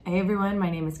Hey everyone, my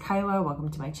name is Kyla.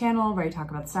 Welcome to my channel where I talk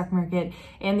about the stock market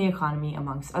and the economy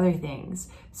amongst other things.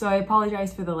 So I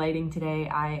apologize for the lighting today.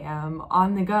 I am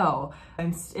on the go.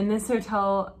 I'm in this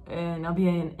hotel and I'll be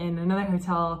in another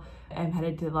hotel. I'm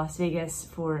headed to Las Vegas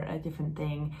for a different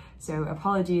thing. So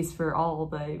apologies for all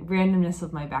the randomness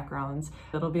of my backgrounds.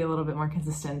 It'll be a little bit more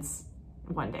consistent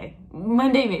one day.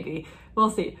 Monday maybe. We'll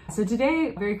see. So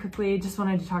today, very quickly, just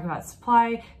wanted to talk about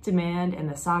supply, demand, and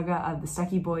the saga of the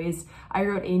Stuckey Boys. I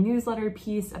wrote a newsletter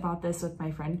piece about this with my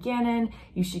friend Gannon.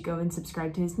 You should go and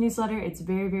subscribe to his newsletter. It's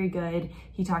very, very good.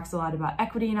 He talks a lot about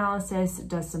equity analysis,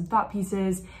 does some thought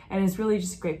pieces, and is really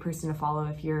just a great person to follow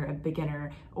if you're a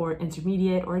beginner or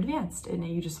intermediate or advanced and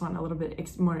you just want a little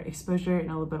bit more exposure and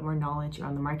a little bit more knowledge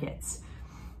around the markets.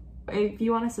 If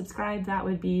you want to subscribe, that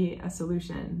would be a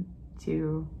solution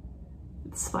to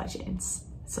supply chains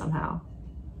somehow.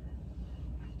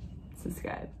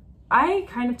 Subscribe. I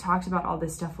kind of talked about all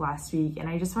this stuff last week and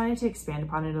I just wanted to expand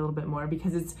upon it a little bit more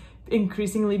because it's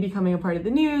increasingly becoming a part of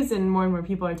the news and more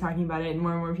people are talking about it and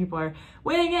more people are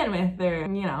weighing in with their,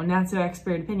 not so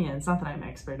expert opinions. Not that I'm an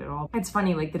expert at all. It's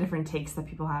funny, like the different takes that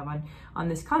people have on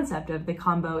this concept of the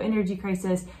combo energy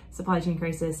crisis, supply chain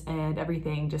crisis, and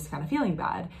everything just kind of feeling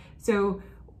bad. So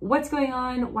what's going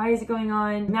on? Why is it going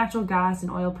on? Natural gas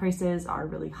and oil prices are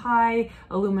really high.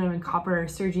 Aluminum and copper are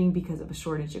surging because of a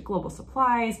shortage of global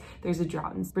supplies. There's a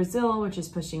drought in Brazil, which is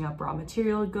pushing up raw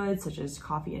material goods such as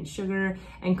coffee and sugar,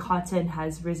 and cotton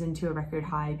has risen to a record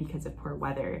high because of poor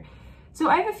weather. So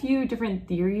I have a few different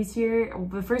theories here.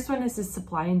 The first one is the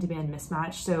supply and demand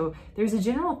mismatch. So there's a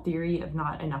general theory of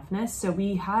not enoughness. So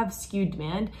we have skewed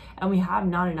demand and we have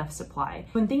not enough supply.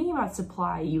 When thinking about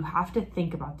supply, you have to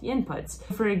think about the inputs.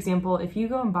 For example, if you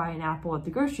go and buy an apple at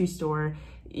the grocery store,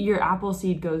 your apple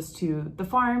seed goes to the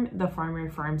farm, the farmer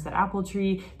farms that apple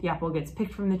tree, the apple gets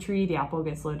picked from the tree, the apple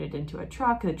gets loaded into a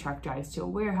truck, the truck drives to a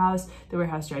warehouse, the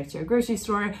warehouse drives to a grocery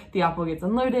store, the apple gets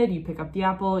unloaded, you pick up the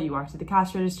apple, you walk to the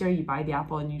cash register, you buy the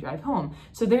apple, and you drive home.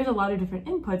 So there's a lot of different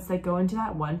inputs that go into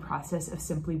that one process of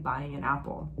simply buying an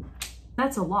apple.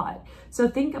 That's a lot. So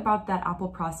think about that apple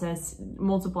process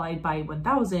multiplied by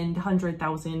 1,000,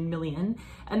 100,000, million,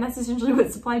 and that's essentially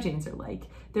what supply chains are like.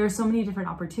 There are so many different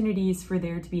opportunities for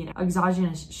there to be an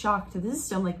exogenous shock to the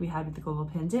system like we had with the global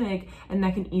pandemic, and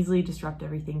that can easily disrupt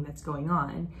everything that's going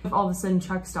on. If all of a sudden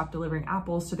trucks stop delivering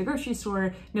apples to the grocery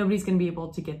store, nobody's going to be able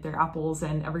to get their apples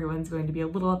and everyone's going to be a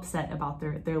little upset about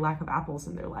their lack of apples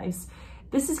in their lives.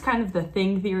 This is kind of the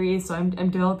thing theory, so I'm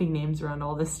developing names around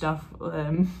all this stuff.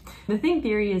 The thing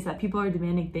theory is that people are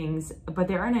demanding things, but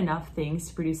there aren't enough things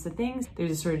to produce the things.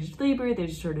 There's a shortage of labor,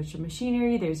 there's a shortage of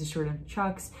machinery, there's a shortage of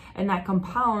trucks, and that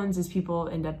compounds as people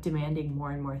end up demanding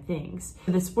more and more things.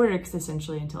 This works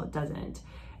essentially until it doesn't.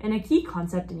 And a key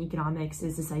concept in economics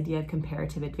is this idea of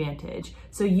comparative advantage.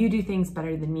 So you do things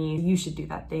better than me, you should do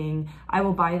that thing. I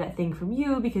will buy that thing from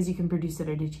you because you can produce it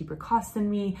at a cheaper cost than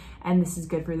me, and this is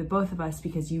good for the both of us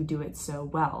because you do it so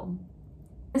well.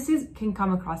 This can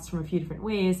come across from a few different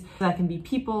ways. That can be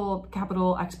people,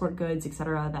 capital, export goods,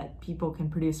 etc., that people can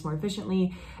produce more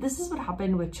efficiently. This is what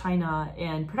happened with China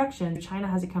and production. China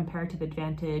has a comparative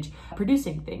advantage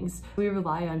producing things. We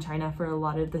rely on China for a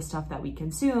lot of the stuff that we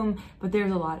consume, but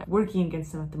there's a lot working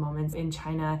against them at the moment. In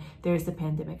China, there's the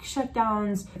pandemic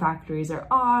shutdowns, factories are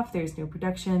off, there's no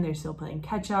production, they're still playing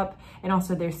catch up, and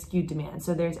also there's skewed demand.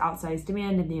 So there's outsized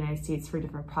demand in the United States for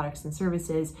different products and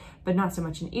services, but not so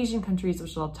much in Asian countries,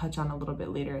 which I'll touch on a little bit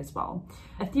later as well.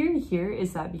 A theory here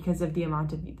is that because of the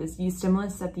amount of this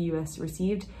stimulus that the US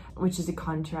received, which is a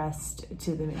contrast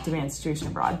to the demand situation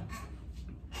abroad.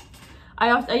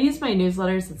 I use my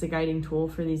newsletters as a guiding tool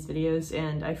for these videos,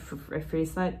 and I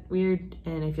phrase that weird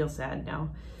and I feel sad now.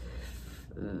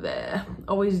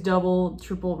 Always double,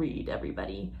 triple read,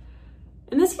 everybody.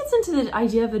 And this gets into the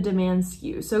idea of a demand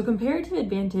skew. So comparative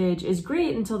advantage is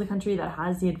great until the country that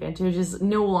has the advantage is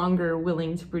no longer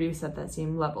willing to produce at that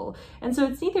same level. And so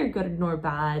it's neither good nor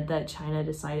bad that China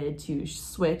decided to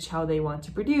switch how they want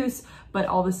to produce, but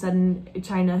all of a sudden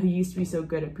China, who used to be so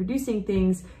good at producing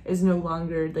things, is no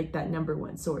longer like that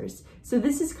 #1 source. So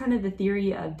this is kind of the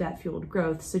theory of debt-fueled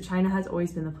growth. So China has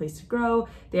always been the place to grow.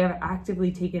 They have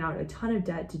actively taken out a ton of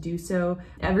debt to do so.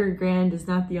 Evergrande is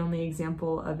not the only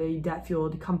example of a debt-fueled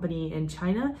company in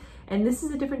China, and this is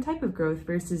a different type of growth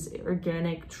versus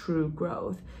organic true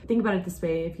growth. Think about it this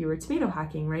way: if you were tomato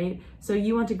hacking, right? So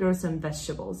you want to grow some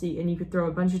vegetables and you could throw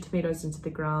a bunch of tomatoes into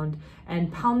the ground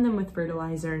and pound them with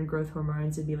fertilizer and growth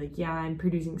hormones and be like, yeah, I'm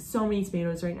producing so many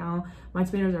tomatoes right now, my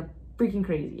tomatoes are freaking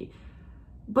crazy.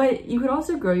 But you could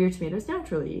also grow your tomatoes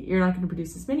naturally. You're not going to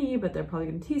produce as many, but they're probably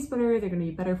going to taste better, they're going to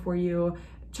be better for you.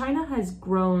 China has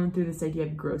grown through this idea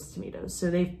of growth tomatoes.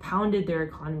 So they've pounded their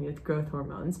economy with growth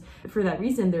hormones. For that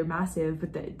reason, they're massive,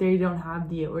 but they don't have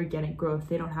the organic growth.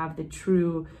 They don't have the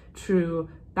true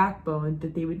backbone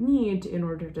that they would need in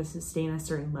order to sustain a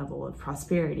certain level of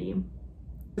prosperity.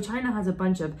 China has a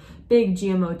bunch of big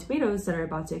GMO tomatoes that are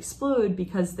about to explode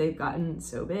because they've gotten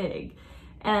so big.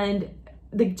 And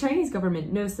the Chinese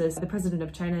government knows this. The president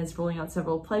of China is rolling out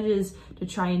several pledges to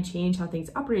try and change how things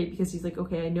operate, because he's like,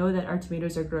 okay, I know that our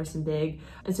tomatoes are gross and big.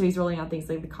 And so he's rolling out things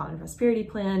like the Common Prosperity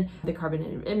Plan, the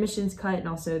carbon emissions cut, and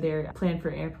also their plan for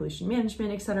air pollution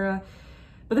management, etc.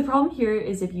 But the problem here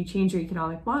is if you change your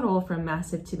economic model from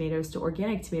massive tomatoes to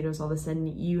organic tomatoes, all of a sudden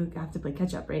you have to play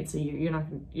catch up, right? So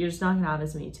you're just not gonna have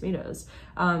as many tomatoes.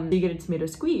 You get a tomato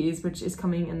squeeze, which is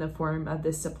coming in the form of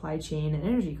this supply chain and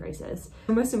energy crisis.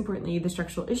 And most importantly, the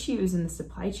structural issues in the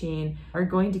supply chain are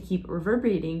going to keep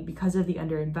reverberating because of the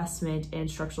underinvestment and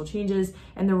structural changes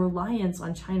and the reliance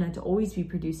on China to always be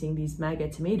producing these mega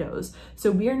tomatoes.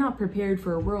 So we are not prepared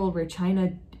for a world where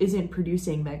China isn't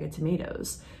producing mega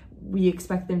tomatoes. We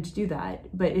expect them to do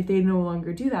that, but if they no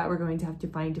longer do that, we're going to have to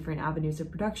find different avenues of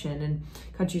production, and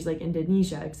countries like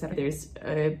Indonesia, etc. There's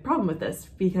a problem with this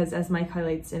because, as Mike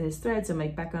highlights in his thread, so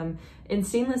Mike Beckham, in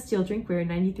stainless steel drinkware,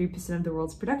 93% of the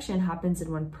world's production happens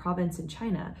in one province in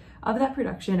China. Of that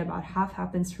production, about half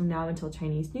happens from now until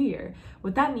Chinese New Year.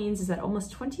 What that means is that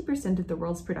almost 20% of the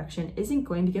world's production isn't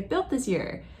going to get built this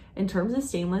year in terms of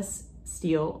stainless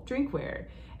steel drinkware.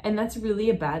 And that's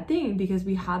really a bad thing because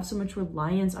we have so much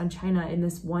reliance on China in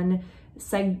this one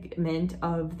segment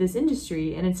of this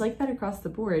industry. And it's like that across the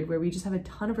board, where we just have a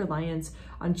ton of reliance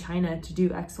on China to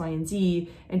do X, Y, and Z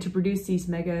and to produce these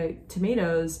mega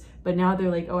tomatoes. But now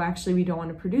they're like, oh, actually, we don't want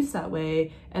to produce that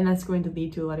way. And that's going to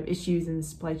lead to a lot of issues in the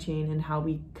supply chain and how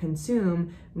we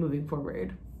consume moving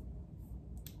forward.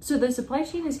 So the supply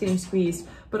chain is getting squeezed,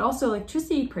 but also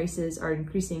electricity prices are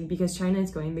increasing because China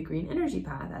is going the green energy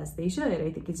path, as they should.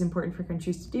 I think it's important for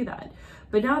countries to do that.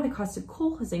 But now the cost of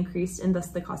coal has increased, and thus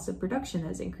the cost of production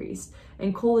has increased.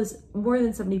 And coal is more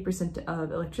than 70%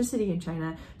 of electricity in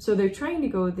China. So they're trying to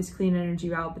go this clean energy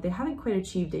route, but they haven't quite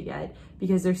achieved it yet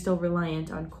because they're still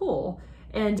reliant on coal.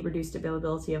 And reduced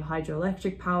availability of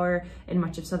hydroelectric power in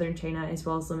much of southern China, as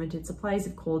well as limited supplies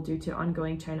of coal due to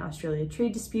ongoing China-Australia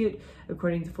trade dispute,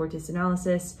 according to Fortis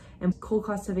analysis. And coal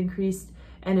costs have increased,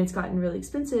 and it's gotten really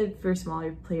expensive for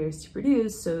smaller players to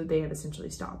produce, so they have essentially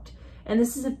stopped. And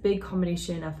this is a big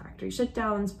combination of factory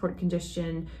shutdowns, port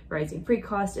congestion, rising freight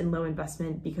costs, and low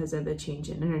investment because of the change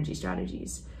in energy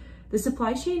strategies. The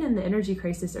supply chain and the energy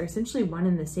crisis are essentially one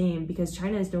and the same because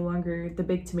China is no longer the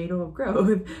big tomato of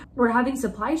growth. We're having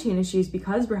supply chain issues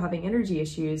because we're having energy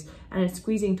issues, and it's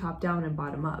squeezing top down and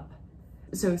bottom up.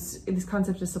 So this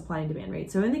concept of supply and demand, right?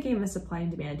 So in the game of supply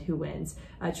and demand, who wins?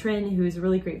 Trin, who is a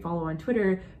really great follow on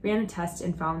Twitter, ran a test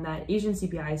and found that Asian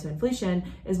CPI, so inflation,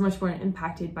 is much more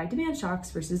impacted by demand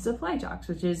shocks versus supply shocks,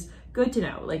 which is good to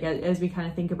know. Like as we kind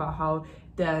of think about how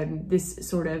this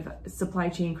sort of supply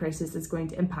chain crisis is going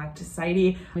to impact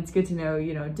society, it's good to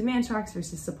know, demand shocks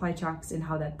versus supply shocks and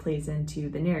how that plays into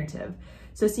the narrative.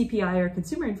 So CPI, or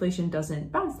consumer inflation,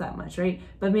 doesn't bounce that much, right?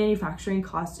 But manufacturing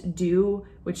costs do,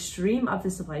 which stream up the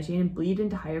supply chain and bleed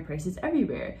into higher prices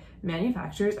everywhere.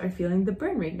 Manufacturers are feeling the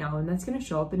burn right now, and that's going to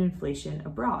show up in inflation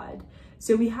abroad.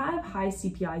 So we have high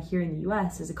CPI here in the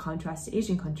US as a contrast to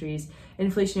Asian countries,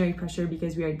 inflationary pressure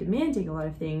because we are demanding a lot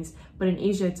of things, but in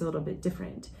Asia it's a little bit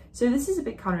different. So this is a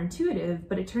bit counterintuitive,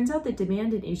 but it turns out that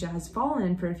demand in Asia has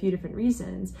fallen for a few different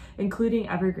reasons, including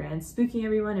Evergrande spooking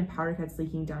everyone and power cuts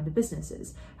leaking down to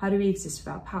businesses. How do we exist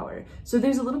without power? So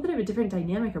there's a little bit of a different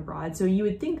dynamic abroad. So you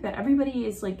would think that everybody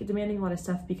is demanding a lot of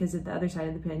stuff because of the other side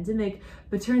of the pandemic,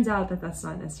 but turns out that that's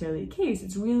not necessarily the case.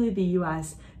 It's really the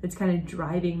US that's kind of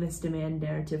driving this demand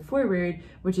narrative forward,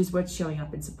 which is what's showing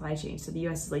up in supply chain. So the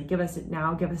US is like, give us it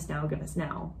now, give us now, give us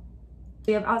now.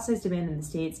 We have outsized demand in the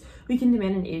States, we can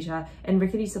demand in Asia, and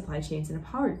rickety supply chains and a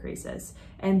power crisis.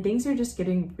 And things are just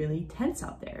getting really tense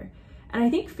out there. And I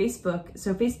think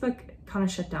Facebook kind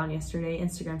of shut down yesterday,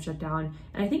 Instagram shut down,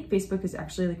 and I think Facebook is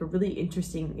actually a really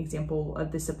interesting example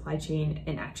of the supply chain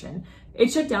in action.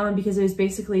 It shut down because it was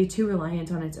basically too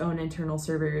reliant on its own internal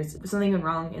servers. Something went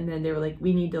wrong, and then they were like,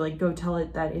 we need to go tell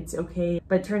it that it's okay.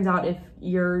 But it turns out if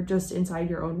you're just inside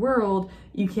your own world,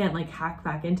 you can't hack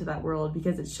back into that world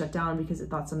because it's shut down because it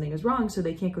thought something was wrong, so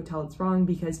they can't go tell it's wrong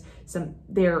because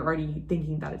they're already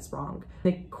thinking that it's wrong.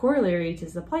 The corollary to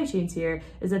supply chains here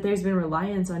is that there's been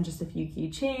reliance on just a few key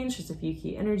chains, just a few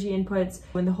key energy inputs.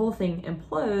 When the whole thing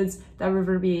implodes, that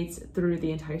reverberates through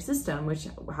the entire system, which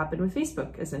happened with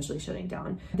Facebook essentially shutting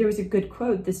down. There was a good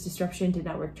quote: this disruption to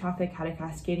network traffic had a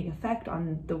cascading effect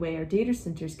on the way our data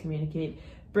centers communicate,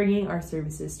 bringing our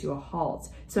services to a halt.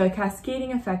 So a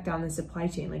cascading effect on the supply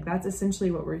chain, like that's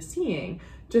essentially what we're seeing.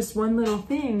 Just one little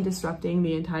thing disrupting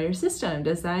the entire system.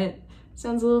 Does that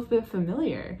sounds a little bit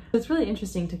familiar? It's really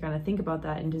interesting to kind of think about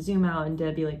that and to zoom out and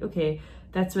to be like, okay,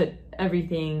 that's what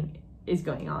everything is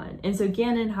going on. And so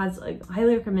Gannon has, like,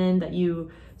 highly recommend that you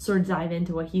sort of dive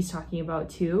into what he's talking about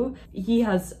too. He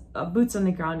has a boots on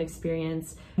the ground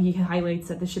experience. He highlights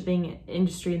that the shipping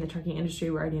industry and the trucking industry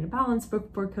were already in a balance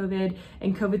before COVID,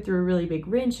 and COVID threw a really big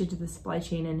wrench into the supply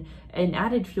chain and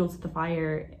added fuel to the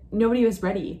fire. Nobody was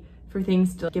ready for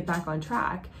things to get back on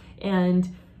track. And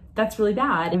that's really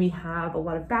bad. And we have a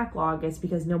lot of backlog. It's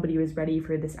because nobody was ready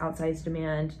for this outsized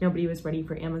demand. Nobody was ready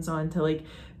for Amazon to like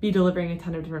be delivering a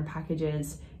ton of different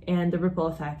packages. And the ripple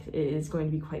effect is going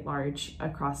to be quite large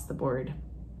across the board.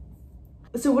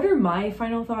 So what are my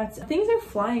final thoughts? Things are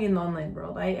flying in the online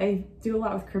world. I do a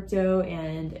lot with crypto,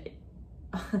 and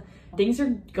things are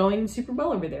going super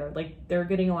well over there. Like, they're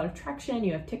getting a lot of traction.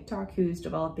 You have TikTok, who's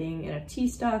developing NFT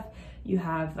stuff. You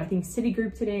have, I think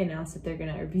Citigroup today announced that they're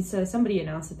gonna, or Visa, somebody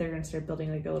announced that they're gonna start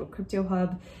building like a little crypto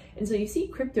hub. And so you see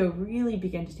crypto really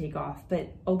begin to take off,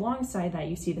 but alongside that,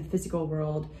 you see the physical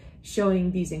world showing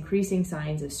these increasing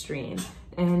signs of strain.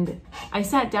 And I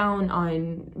sat down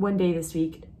on one day this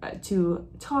week to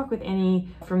talk with Annie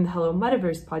from the Hello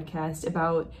Metaverse podcast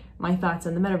about my thoughts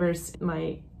on the metaverse,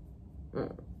 my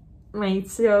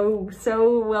so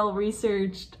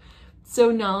well-researched, so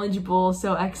knowledgeable,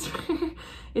 so expert.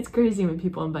 It's crazy when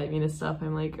people invite me to stuff.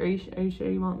 I'm like, are you sure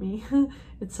you want me?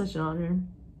 It's such an honor.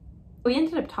 We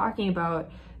ended up talking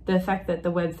about the effect that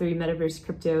the Web3 metaverse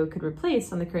crypto could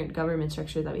replace on the current government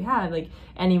structure that we have. Like,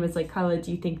 Annie was like, Kyla,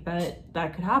 do you think that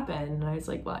that could happen? And I was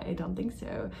like, well, I don't think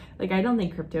so. Like, I don't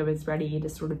think crypto is ready to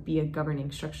sort of be a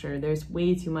governing structure. There's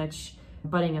way too much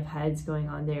butting of heads going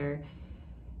on there.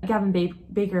 Gavin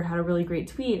Baker had a really great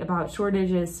tweet about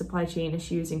shortages, supply chain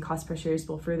issues, and cost pressures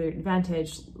will further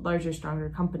advantage larger, stronger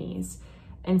companies.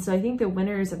 And so I think the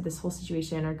winners of this whole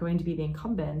situation are going to be the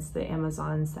incumbents, the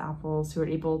Amazons, the Apples, who are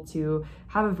able to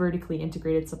have a vertically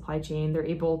integrated supply chain. They're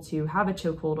able to have a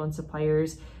chokehold on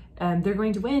suppliers. They're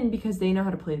going to win because they know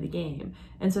how to play the game.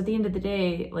 And so at the end of the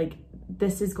day, like,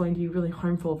 this is going to be really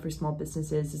harmful for small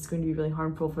businesses. It's going to be really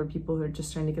harmful for people who are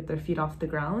just trying to get their feet off the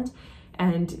ground.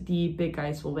 And the big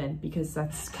guys will win, because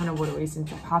that's kind of what always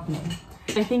ends up happening.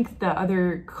 I think the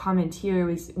other comment here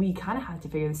was we kind of have to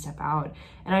figure this stuff out.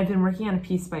 And I've been working on a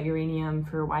piece about uranium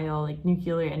for a while, like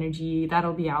nuclear energy.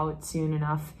 That'll be out soon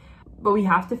enough. But we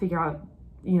have to figure out,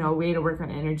 you know, a way to work on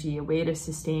energy, a way to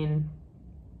sustain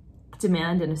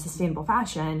demand in a sustainable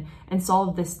fashion and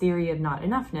solve this theory of not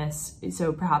enoughness.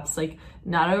 So perhaps like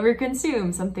not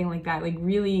overconsume, something like that, like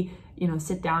really, you know,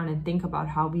 sit down and think about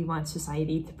how we want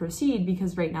society to proceed,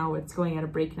 because right now it's going at a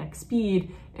breakneck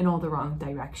speed in all the wrong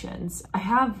directions. I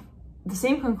have the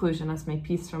same conclusion as my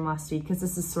piece from last week, because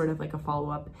this is sort of like a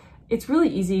follow-up. It's really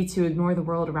easy to ignore the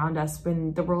world around us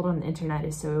when the world on the internet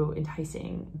is so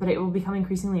enticing, but it will become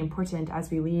increasingly important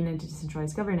as we lean into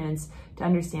decentralized governance to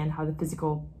understand how the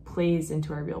physical plays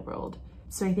into our real world.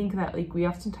 So I think that, like, we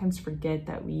oftentimes forget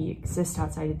that we exist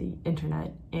outside of the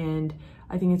internet, and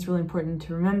I think it's really important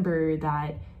to remember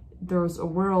that there's a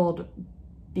world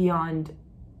beyond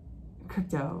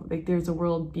crypto. Like, there's a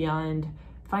world beyond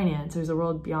finance, there's a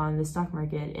world beyond the stock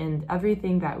market, and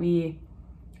everything that we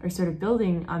are sort of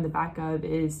building on the back of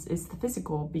is the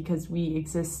physical, because we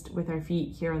exist with our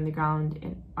feet here on the ground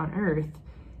and on Earth.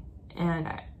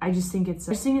 And I just think it's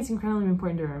incredibly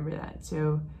important to remember that.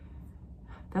 So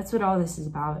that's what all this is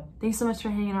about. Thanks so much for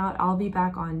hanging out. I'll be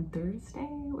back on Thursday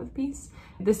with Peace.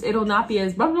 It'll not be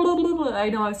as blah, blah, blah, blah. I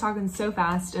know I was talking so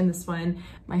fast in this one.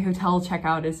 My hotel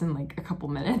checkout is in like a couple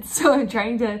minutes, so I'm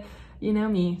trying to, you know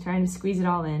me, trying to squeeze it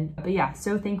all in. But yeah,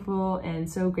 so thankful and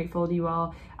so grateful to you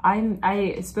all.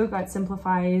 I spoke at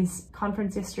Simplify's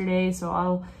conference yesterday, so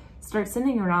I'll start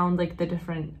sending around like the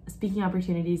different speaking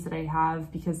opportunities that I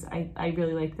have, because I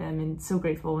really like them, and so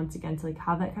grateful once again to like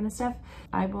have that kind of stuff.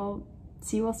 I will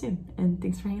see you all soon, and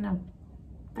thanks for hanging out.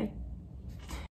 Bye.